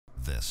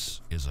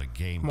This is a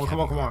game. Come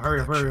on,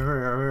 hurry. Look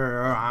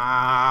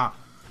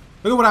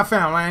at what I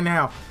found right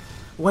now.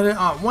 One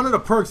of the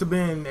perks of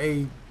being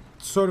a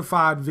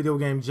certified video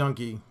game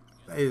junkie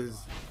is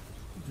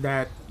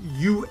that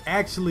you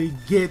actually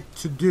get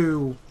to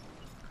do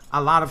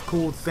a lot of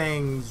cool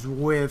things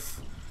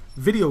with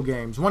video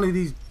games. One of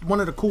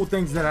the cool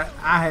things that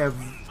I have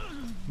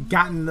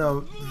gotten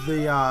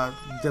the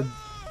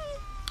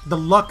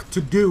luck to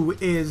do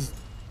is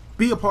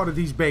be a part of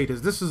these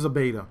betas. This is a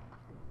beta,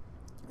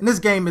 and this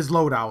game is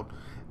Loadout.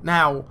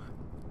 Now,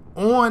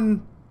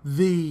 on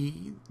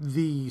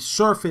the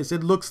surface,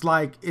 it looks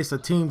like it's a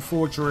Team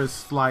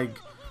Fortress, like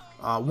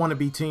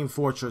wannabe Team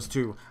Fortress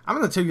 2. I'm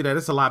gonna tell you that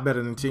it's a lot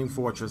better than Team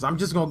Fortress. I'm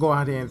just gonna go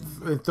out here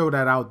and throw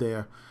that out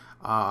there.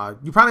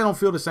 You probably don't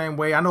feel the same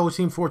way. I know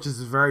Team Fortress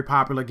is a very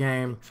popular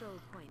game,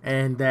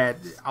 and that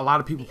a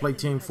lot of people play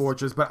Team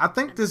Fortress, but I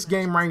think this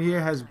game right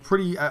here has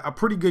a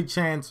pretty good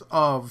chance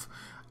of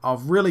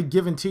really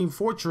giving Team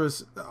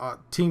Fortress,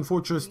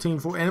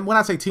 and when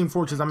I say Team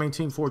Fortress, I mean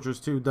Team Fortress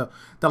 2,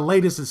 the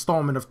latest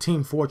installment of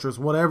Team Fortress,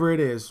 whatever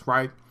it is,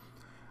 right?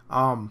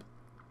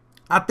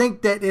 I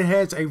think that it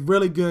has a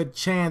really good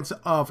chance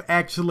of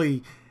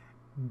actually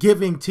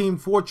giving Team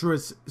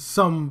Fortress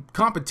some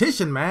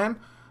competition, man.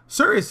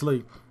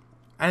 Seriously.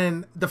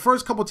 And the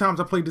first couple times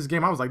I played this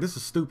game, I was like, this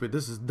is stupid.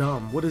 This is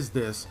dumb. What is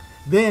this?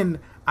 Then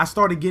I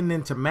started getting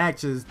into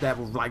matches that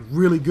were like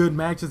really good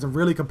matches and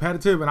really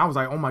competitive. And I was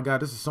like, oh my God,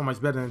 this is so much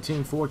better than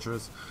Team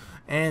Fortress.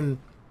 And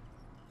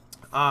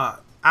I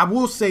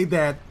will say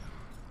that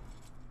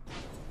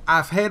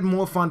I've had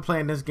more fun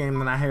playing this game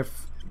than I have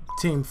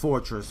Team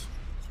Fortress.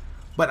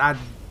 But I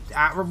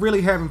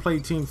really haven't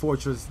played Team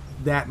Fortress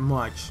that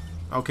much.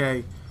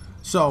 Okay?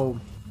 So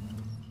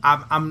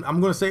I'm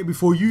gonna say it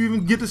before you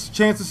even get this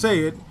chance to say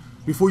it,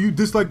 before you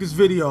dislike this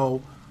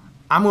video.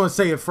 I'm gonna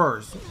say it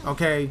first,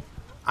 okay?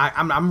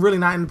 I'm really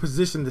not in a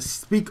position to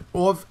speak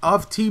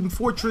of Team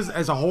Fortress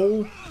as a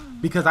whole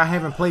because I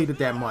haven't played it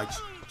that much.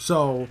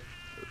 So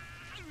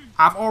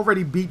I've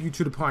already beat you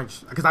to the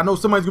punch, because I know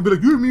somebody's gonna be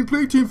like, you didn't even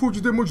play Team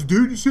Fortress that much,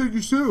 dude. You said it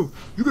yourself.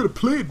 You gotta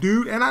play it,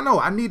 dude. And I know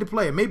I need to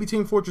play it. Maybe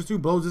Team Fortress 2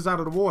 blows this out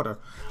of the water.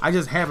 I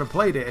just haven't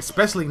played it,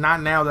 especially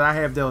not now that I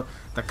have the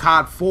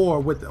COD 4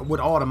 with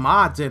all the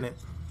mods in it.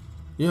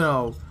 You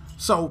know,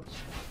 so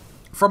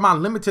from my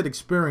limited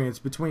experience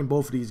between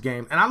both of these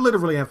games, and I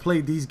literally have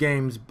played these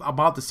games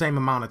about the same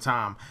amount of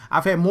time,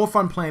 I've had more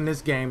fun playing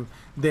this game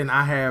than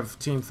I have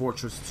Team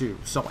Fortress 2.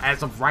 So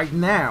as of right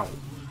now,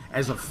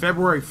 as of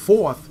February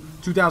 4th,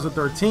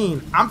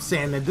 2013, I'm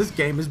saying that this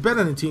game is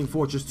better than Team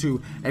Fortress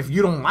 2. If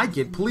you don't like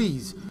it,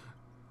 please.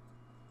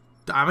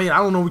 I mean, I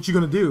don't know what you're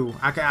gonna do.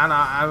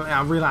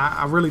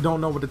 I really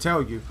don't know what to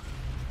tell you.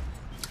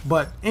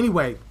 But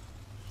anyway,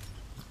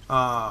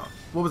 what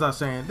was I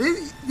saying?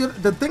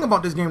 The thing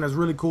about this game that's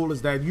really cool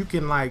is that you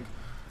can like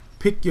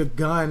pick your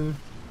gun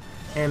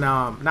and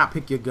not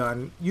pick your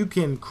gun. You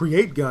can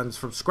create guns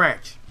from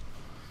scratch.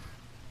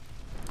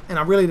 And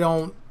I really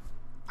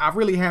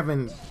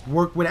haven't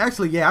worked with.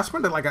 Actually, yeah,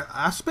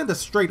 I spent a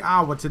straight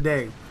hour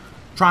today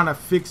trying to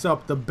fix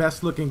up the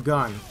best looking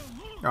gun.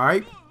 All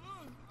right,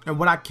 and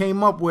what I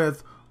came up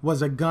with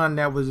was a gun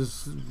that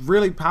was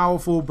really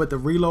powerful, but the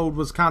reload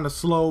was kind of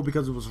slow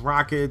because it was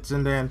rockets.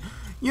 And then,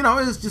 you know,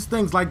 it's just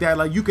things like that.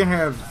 Like you can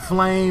have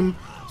flame,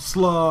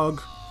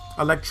 slug,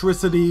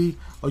 electricity,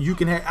 or you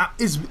can have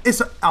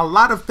it's a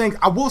lot of things.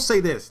 I will say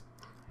this: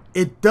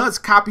 it does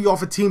copy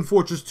off of Team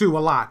Fortress 2 a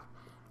lot.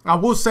 I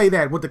will say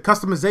that with the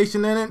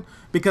customization in it,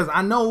 because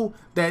I know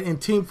that in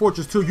Team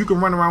Fortress 2 you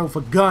can run around with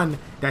a gun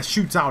that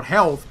shoots out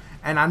health,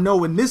 and I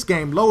know in this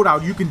game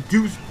Loadout you can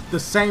do the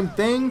same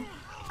thing,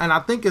 and I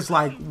think it's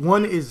like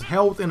one is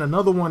health and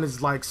another one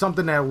is like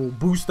something that will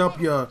boost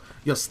up your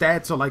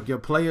stats, or like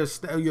your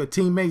your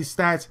teammates'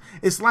 stats.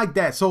 It's like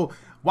that. So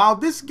while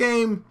this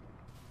game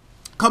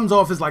comes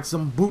off as like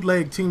some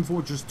bootleg Team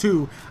Fortress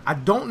 2, I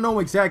don't know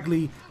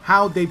exactly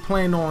how they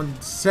plan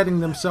on setting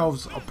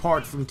themselves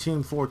apart from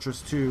Team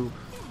Fortress 2.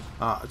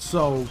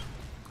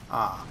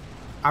 I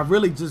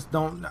really just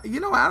don't,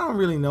 you know, I don't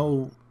really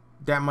know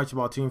that much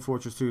about Team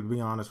Fortress 2, to be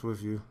honest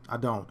with you. I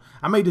don't.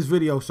 I made this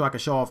video so I could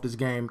show off this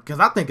game because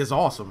I think it's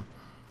awesome.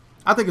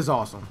 I think it's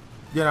awesome,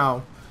 you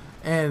know,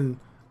 and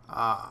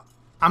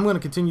I'm going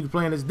to continue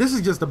playing this. This is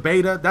just a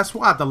beta. That's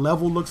why the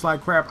level looks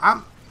like crap.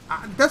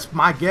 That's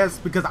my guess,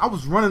 because I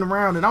was running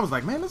around and I was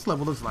like, man, this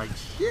level looks like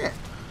shit.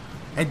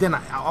 And then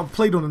I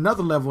played on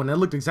another level and it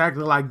looked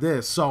exactly like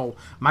this. So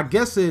my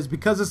guess is,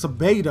 because it's a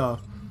beta,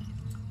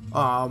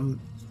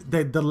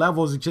 the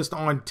levels are just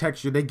on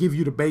texture. They give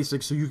you the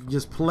basics so you can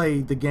just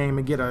play the game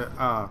and get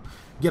a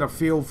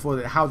feel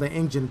for how the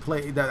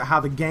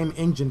game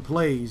engine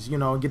plays, you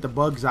know, and get the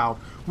bugs out,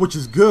 which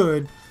is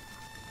good.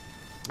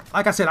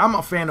 Like I said, I'm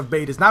a fan of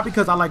betas, not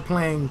because I like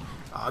playing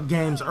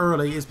games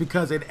early. Is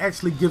because it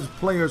actually gives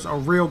players a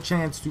real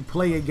chance to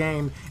play a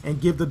game and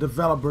give the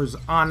developers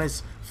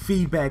honest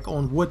feedback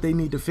on what they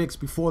need to fix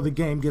before the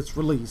game gets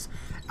released.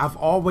 I've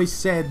always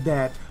said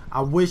that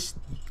I wish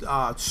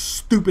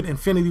stupid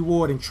Infinity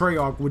Ward and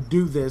Treyarch would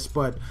do this,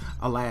 but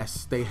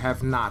alas, they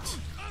have not.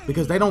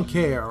 because they don't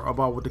care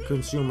about what the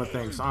consumer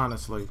thinks,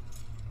 honestly.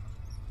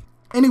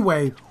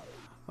 Anyway,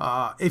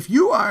 if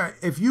you, I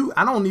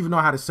don't even know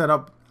how to set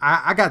up.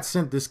 I got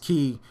sent this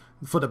key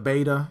for the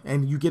beta,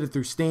 and you get it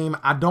through Steam.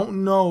 I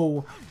don't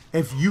know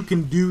if you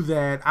can do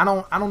that. I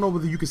don't know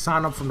whether you can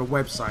sign up from the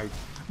website.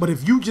 But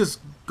if you just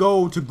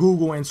go to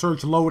Google and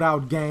search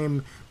Loadout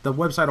game, the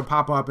website will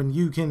pop up, and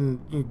you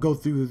can go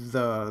through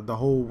the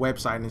whole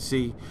website and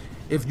see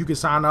if you can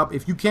sign up.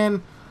 If you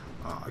can,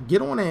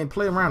 get on there and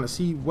play around and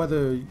see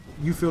whether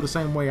you feel the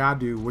same way I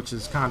do, which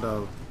is kind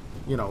of,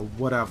 you know,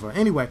 whatever.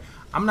 Anyway,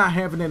 I'm not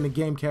having it in the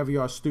Game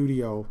Caviar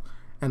studio,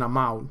 and I'm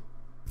out.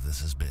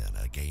 This has been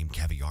a Game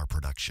Caviar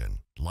production.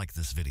 Like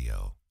this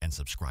video and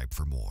subscribe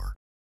for more.